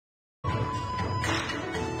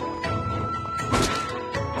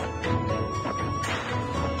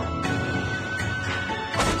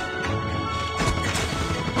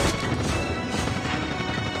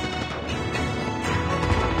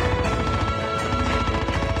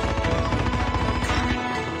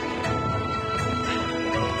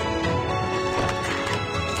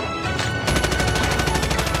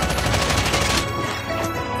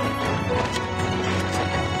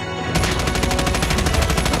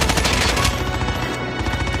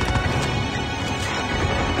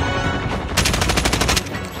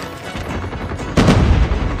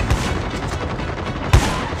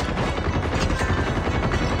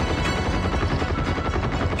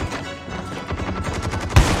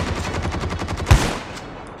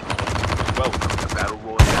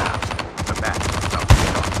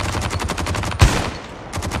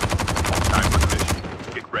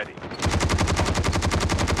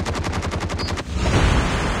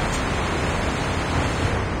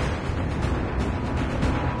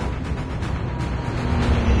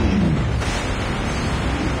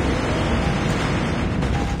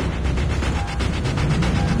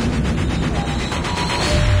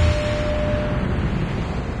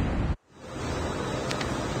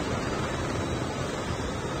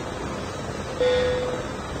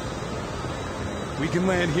can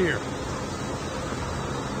land here.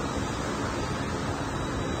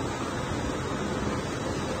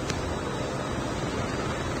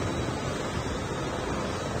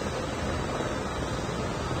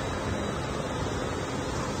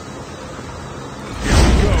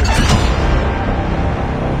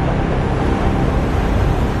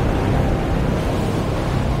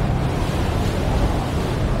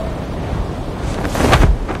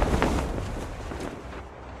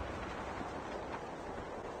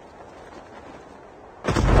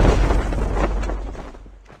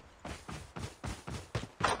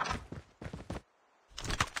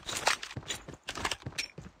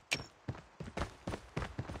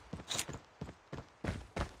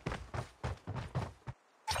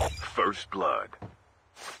 First blood.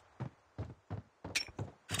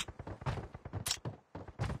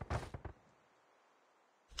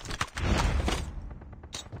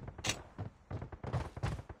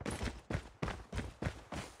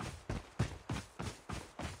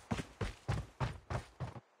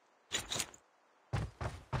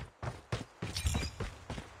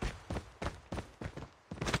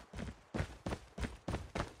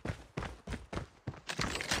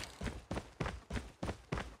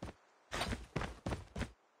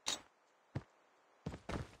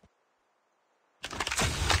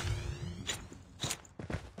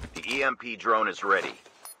 The EMP drone is ready.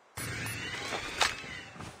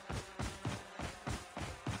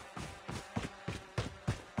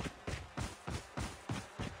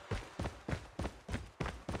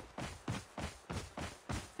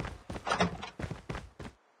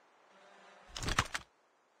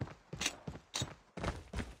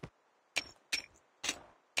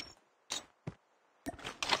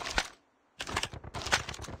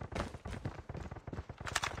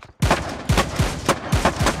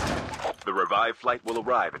 The revived flight will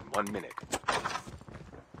arrive in 1 minute.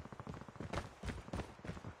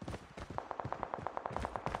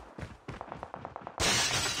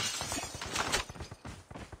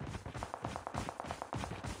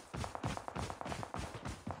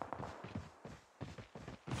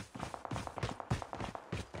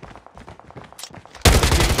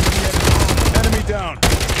 Enemy down.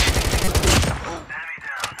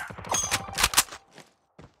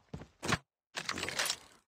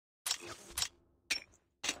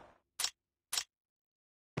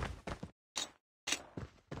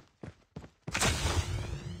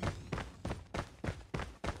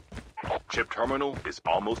 Chip terminal is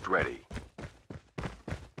almost ready.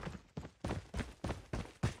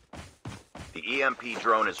 The EMP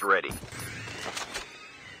drone is ready.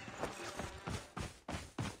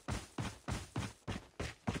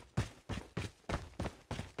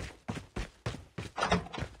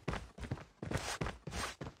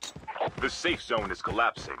 The safe zone is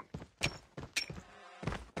collapsing.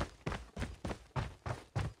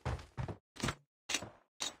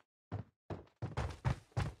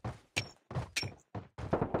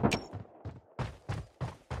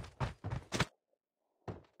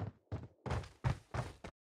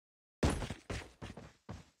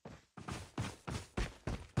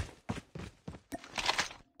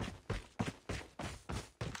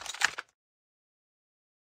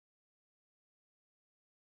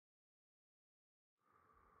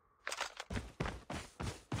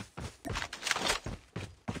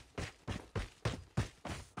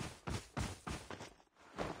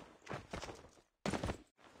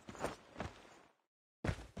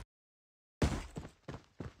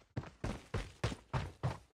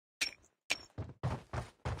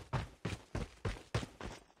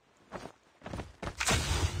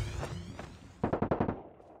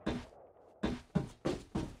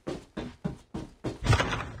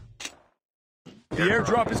 The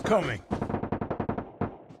airdrop is coming.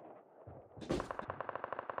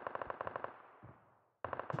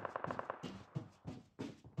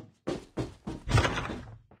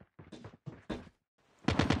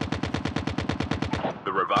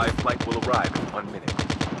 The revived flight will arrive in 1 minute.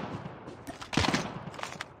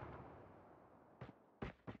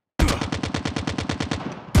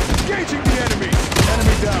 Engaging the enemy!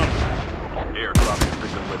 Enemy down! Airdrop has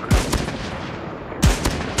been delivered.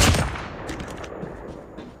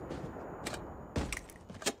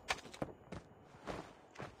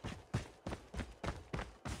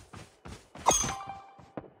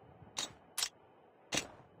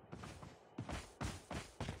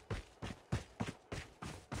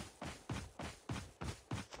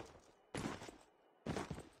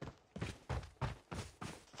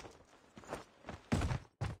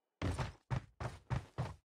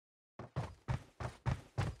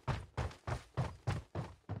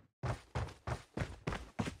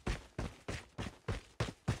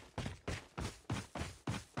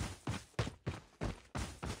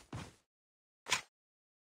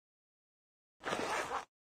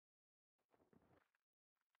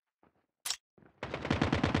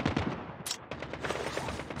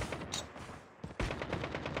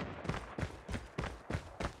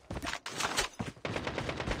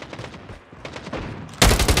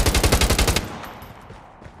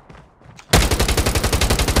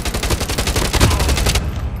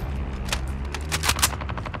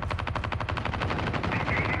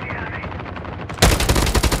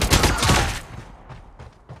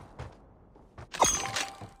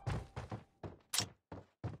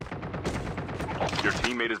 Your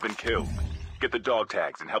teammate has been killed. Get the dog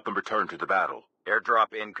tags and help them return to the battle.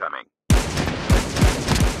 Airdrop incoming.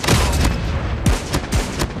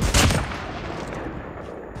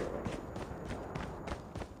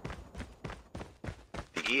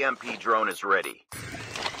 The EMP drone is ready.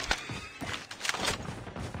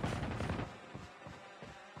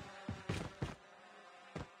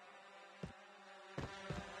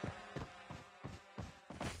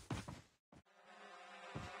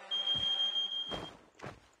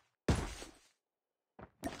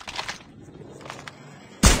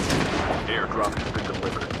 Airdrop has been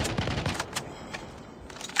delivered.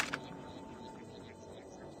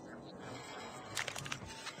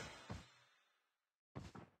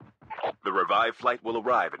 The revived flight will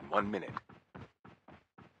arrive in 1 minute.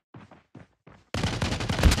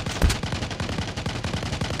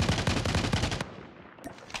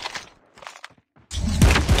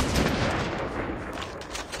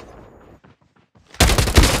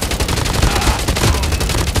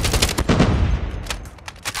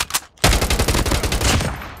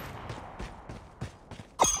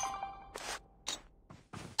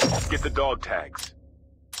 Get the dog tags.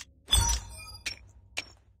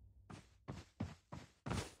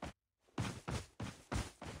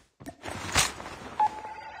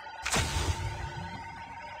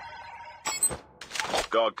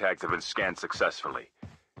 Dog tags have been scanned successfully.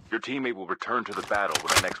 Your teammate will return to the battle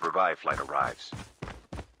when the next revive flight arrives.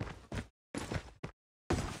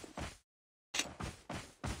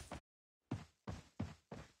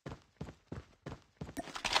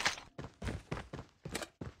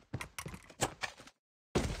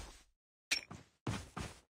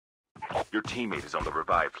 Your teammate is on the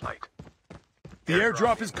revive flight. The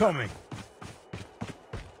airdrop is coming.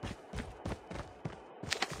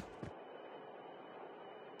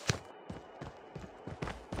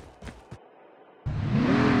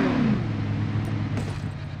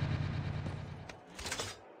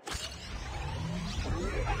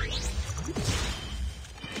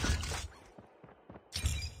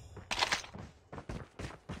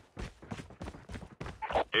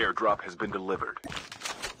 Airdrop has been delivered.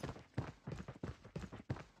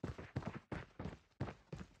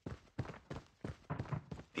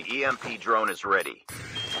 The EMP drone is ready.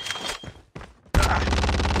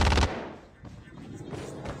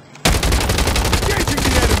 Engaging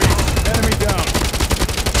the enemy! Enemy down!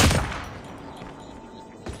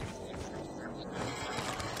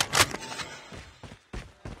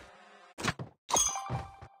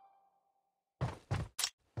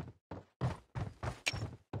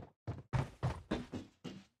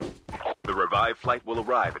 The revive flight will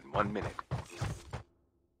arrive in 1 minute.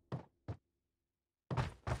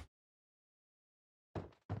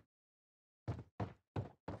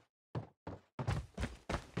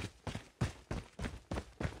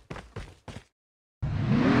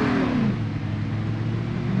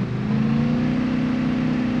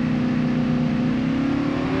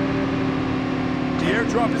 The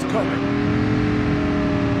airdrop is coming.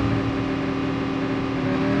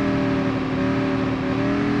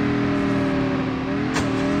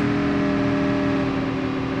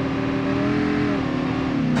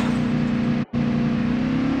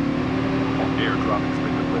 Airdrop has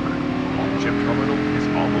been delivered. Chip terminal is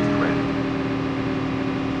almost ready.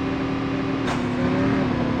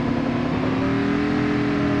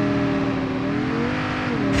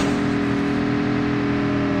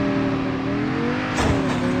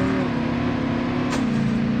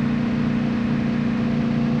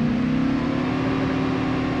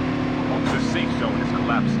 The safe zone is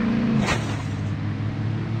collapsing.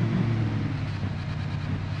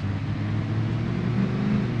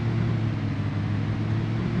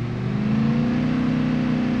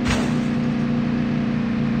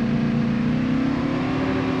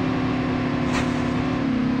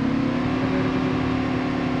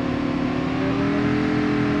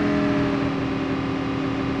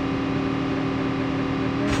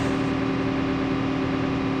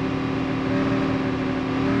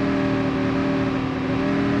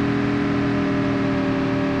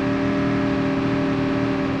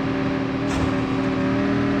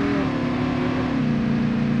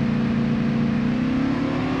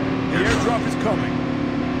 The airdrop is coming.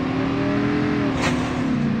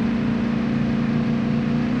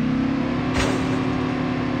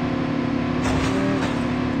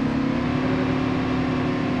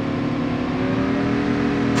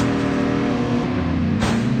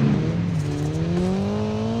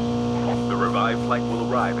 The revive flight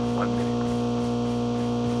will arrive in 1 minute.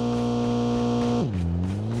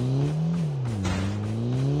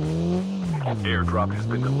 Airdrop has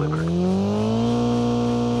been delivered.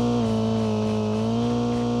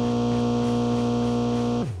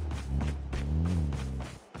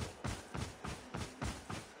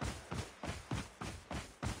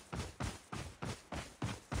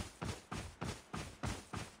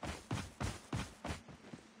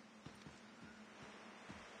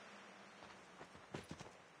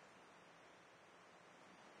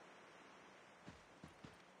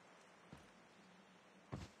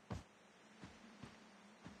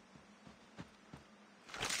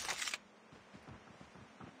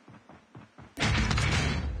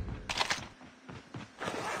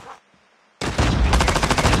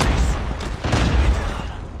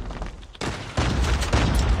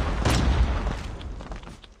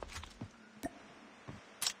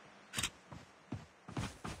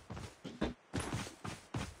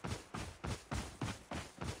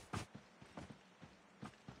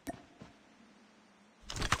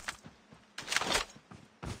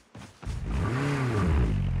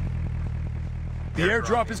 The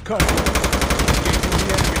airdrop is coming. Engaging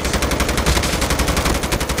the enemies.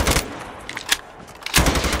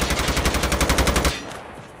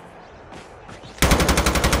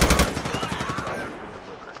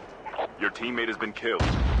 Your teammate has been killed.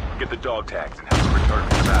 Get the dog tags and help them return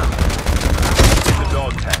to the battle. Get the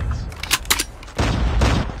dog tags.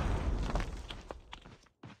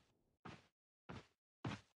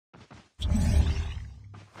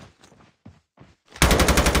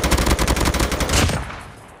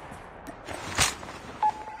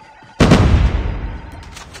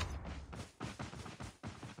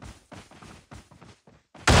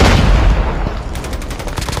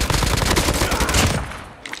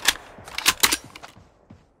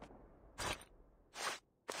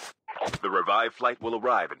 The revived flight will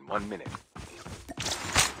arrive in 1 minute.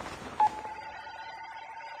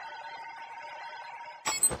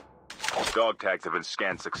 Dog tags have been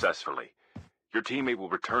scanned successfully. Your teammate will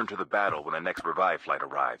return to the battle when the next revived flight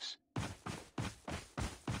arrives.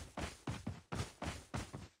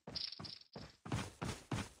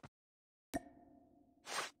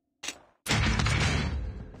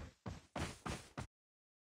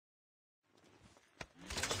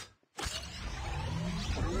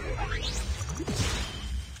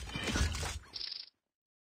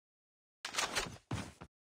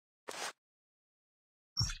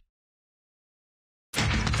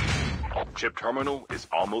 Chip terminal is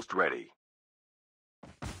almost ready.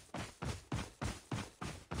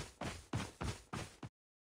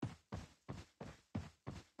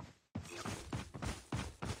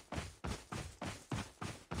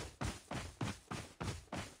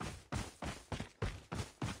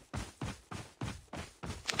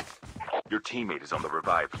 Your teammate is on the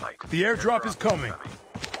revived flight. The airdrop is coming.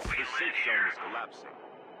 The safe zone is collapsing.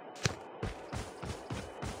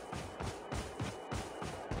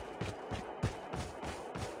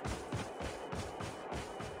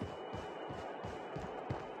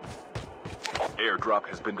 Airdrop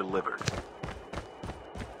has been delivered.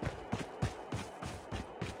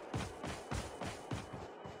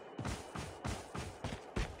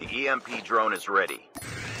 The EMP drone is ready.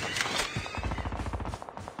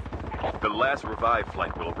 The last revived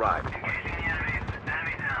flight will arrive.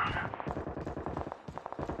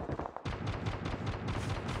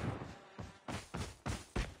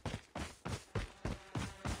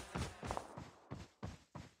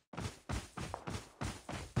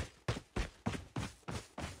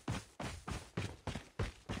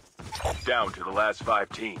 Down to the last 5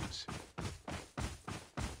 teams.